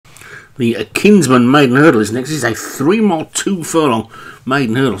The Kinsman Maiden Hurdle is next. This is a 3 mile 2 furlong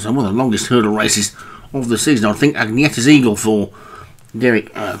maiden hurdle, so one of the longest hurdle races of the season. I think Agnetta's Eagle for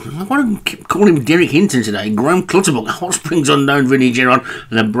Derek, I want to keep calling him Derek Hinton today. Graham Clutterbuck, Hot Springs Unknown, Vinnie Gerard,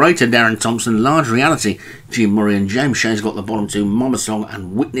 Liberator, Darren Thompson, Large Reality, Jim Murray, and James Shane's got the bottom two, Mama Song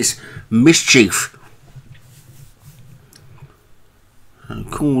and Witness Mischief. So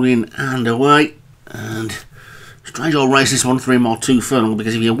call in and away, and strange old race this one, 3 mile 2 furlong,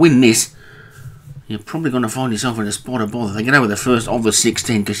 because if you win this, you're probably going to find yourself in a spot of bother. They get over the first of the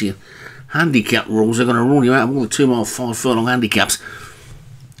 16 because your handicap rules are going to rule you out of all the 2 mile 5 furlong handicaps.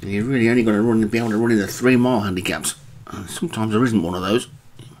 And you're really only going to be able to run in the 3 mile handicaps. And sometimes there isn't one of those.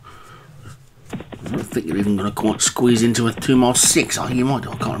 I don't think you're even going to quite squeeze into a 2 mile 6. Oh, you might.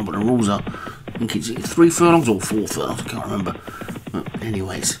 I can't remember what the rules are. I think it's 3 furlongs or 4 furlongs. I can't remember. But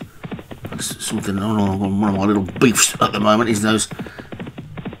anyways, that's something on one of my little beefs at the moment is those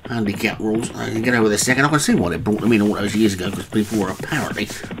handicap rules. I can get over the second. I can see why they brought them in all those years ago, because people were apparently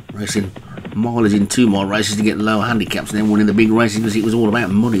racing mileage in 2 mile races to get lower handicaps and then winning the big races because it was all about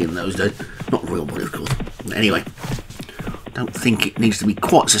money in those days. Not real money, of course. But anyway, I don't think it needs to be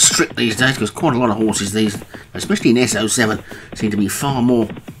quite so strict these days, because quite a lot of horses, especially in SO7, seem to be far more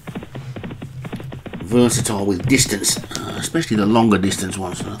versatile with distance, especially the longer distance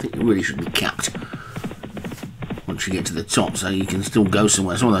ones. I think it really should be capped once you get to the top, so you can still go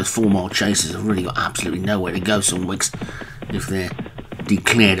somewhere. Some of those 4 mile chasers have really got absolutely nowhere to go some weeks if they're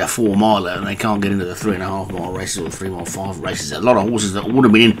declared a 4 miler and they can't get into the 3.5 mile races or the 3 mile 5 races. A lot of horses that would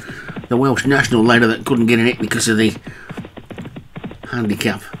have been in the Welsh National later that couldn't get in it because of the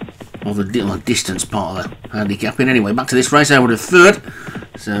handicap, or the distance part of the handicapping. Anyway, back to this race over the third.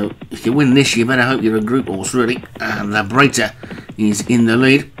 So if you win this, you better hope you're a group horse, really. And Liberator is in the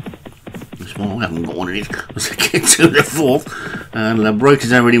lead. Well, I haven't got one in it. Let's get to the fourth. And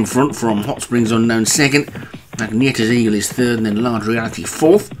Liberator's over in front from Hot Springs Unknown second. Agnetta's Eagle is third, and then Large Reality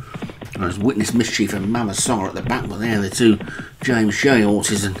fourth. There's Witness Mischief and Mama Song at the back, but they're the two James Shea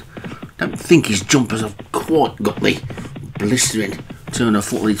horses, and I don't think his jumpers have quite got the blistering turn of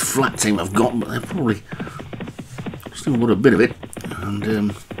foot these flat team have got, but they're probably still got a bit of it,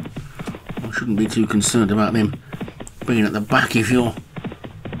 and I shouldn't be too concerned about them being at the back if you're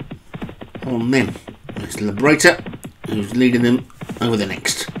on them. It's Liberator who's leading them over the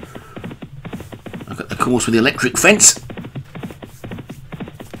next. Look at the course with the electric fence.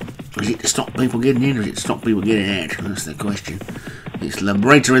 Is it to stop people getting in, or is it to stop people getting out? That's the question. It's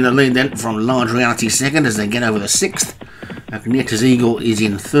Liberator in the lead then from Large Reality second as they get over the sixth. Agnetta's Eagle is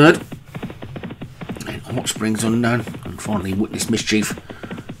in third. And Hot Springs Unknown. And finally Witness Mischief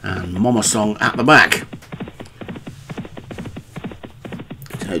and Mama Song at the back.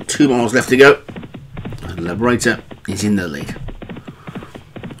 So 2 miles left to go. And Liberator is in the lead.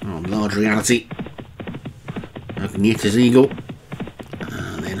 On Large Reality, Agnetta's Eagle,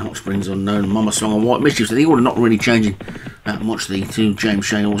 and then Hot Springs Unknown, Mama Song and White Mischief. So the order not really changing that much. The two James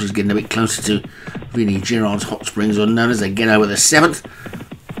Shea horses getting a bit closer to Vinnie Gerard's Hot Springs Unknown as they get over the 7th.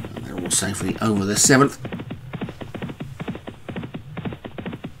 And they're all safely over the 7th.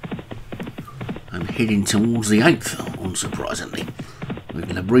 And heading towards the 8th, unsurprisingly.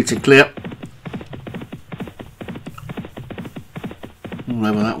 With Liberator clear. All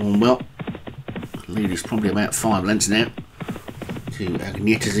over that one well. Lead is probably about 5 lengths now to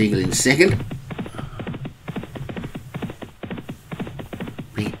Agnetta's Eagle in second.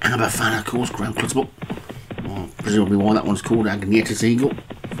 The ABBA fan, of course, Graham Clutterbuck. Well, presumably why that one's called Agnetta's Eagle.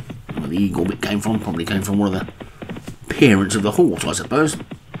 Where the eagle bit came from, probably came from one of the parents of the horse, I suppose.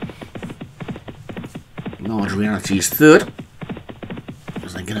 Large Reality is third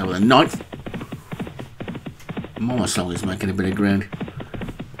as they get over the 9th. Mama Song is making a bit of ground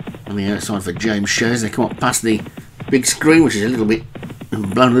on the outside for James Shea. They come up past the big screen, which is a little bit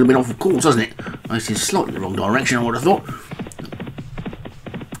blown a little bit off of course, hasn't it? It's in slightly the wrong direction, I would have thought.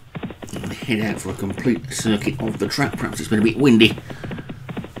 And they head out for a complete circuit of the track. Perhaps it's been a bit windy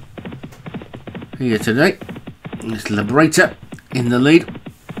here today. It's Liberator in the lead.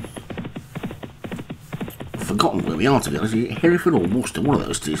 I've forgotten where we are, to be honest. Hereford or Worcester, one of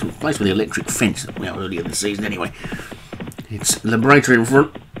those two. It's a place with the electric fence that we had earlier this season anyway. It's Liberator in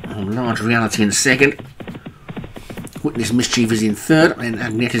front. Large Reality in second. Witness Mischief is in third, and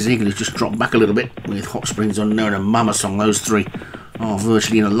Agnetta's Eagle has just dropped back a little bit with Hot Springs Unknown and Mama Song. Those three are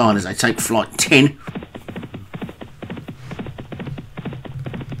virtually in a line as they take flight 10.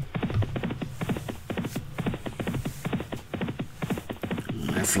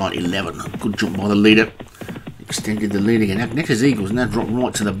 And flight 11. A good jump by the leader. Extended the lead again. Agnetta's Eagle has now dropped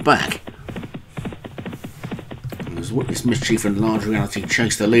right to the back. Witness Mischief and Large Reality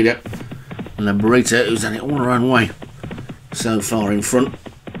chase the leader. Liberator, who's done it all her own way so far in front.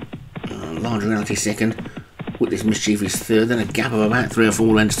 Large Reality second. Witness Mischief is third. Then a gap of about 3 or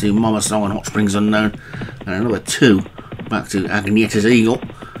 4 lengths to Mama Song and Hot Springs Unknown. And another 2 back to Agnetta's Eagle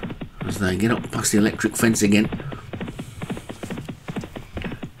as they get up past the electric fence again.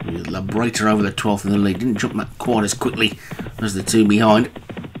 With Liberator over the 12th in the lead. Didn't jump that quite as quickly as the 2 behind.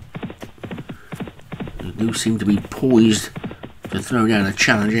 They do seem to be poised to throw down a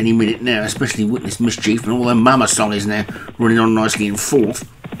challenge any minute now, especially Witness Mischief, and although Mama Song is now running on nicely in 4th.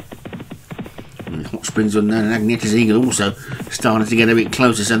 And Hot Springs Unknown and Agnetta's Eagle also starting to get a bit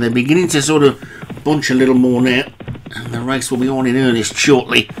closer, so they're beginning to sort of bunch a little more now, and the race will be on in earnest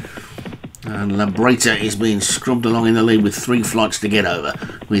shortly. And Liberator is being scrubbed along in the lead with 3 flights to get over,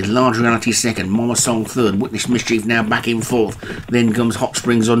 with Large Reality second, Mama Song third, Witness Mischief now back in 4th. Then comes Hot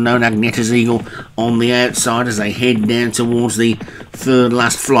Springs Unknown, Agnetta's Eagle on the outside as they head down towards the 3rd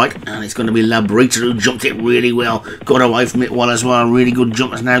last flight, and it's going to be Liberator who jumped it really well, got away from it well as well. Really good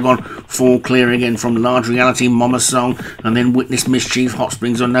jump, has now gone 4 clear again from Large Reality, Mama Song, and then Witness Mischief, Hot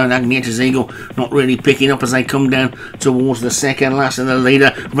Springs Unknown, Agnetta's Eagle not really picking up as they come down towards the 2nd last, and the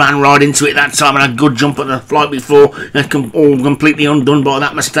leader ran right into it that time, and a good jump at the flight before, all completely undone by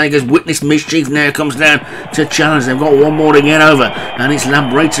that mistake as Witness Mischief now comes down to challenge. They've got 1 more to get over, and it's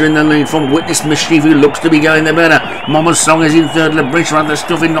Liberator in the lead from Witness Mischief, who looks to be going the better. Mama Song is in 3rd, Liberator had the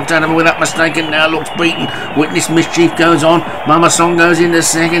stuffing knocked out of her with that mistake and now looks beaten. Witness Mischief goes on, Mama Song goes into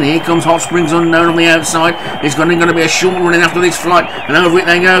 2nd, here comes Hot Springs Unknown on the outside. It's going to be a short running after this flight, and over it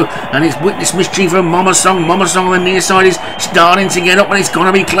they go, and it's Witness Mischief and Mama Song. Mama Song on the near side is starting to get up, and it's going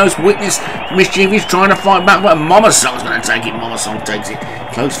to be close. Witness Mischief is trying to fight back, but Mama Song's going to take it. Mama Song takes it.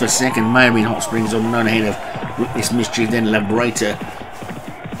 Close for 2nd, may have been Hot Springs Unknown ahead of Witness Mischief, then Liberator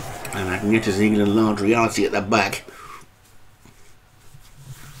and Agnetta's Eagle and Large Reality at the back.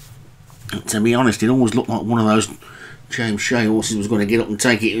 To be honest, it always looked like one of those James Shea horses was going to get up and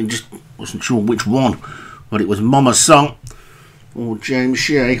take it, and just wasn't sure which one, but it was Mama Song or James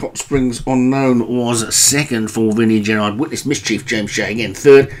Shea. Hot Springs Unknown was 2nd for Vinnie Gerard. Witness Mischief, James Shea again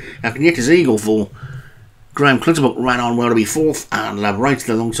 3rd. Agnetta's Eagle for Graham Clutterbuck ran on well to be 4th, and Liberator,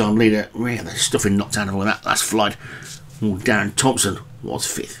 the long time leader, really the stuffing knocked out of her that last flight. Darren Thompson was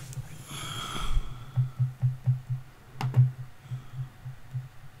 5th.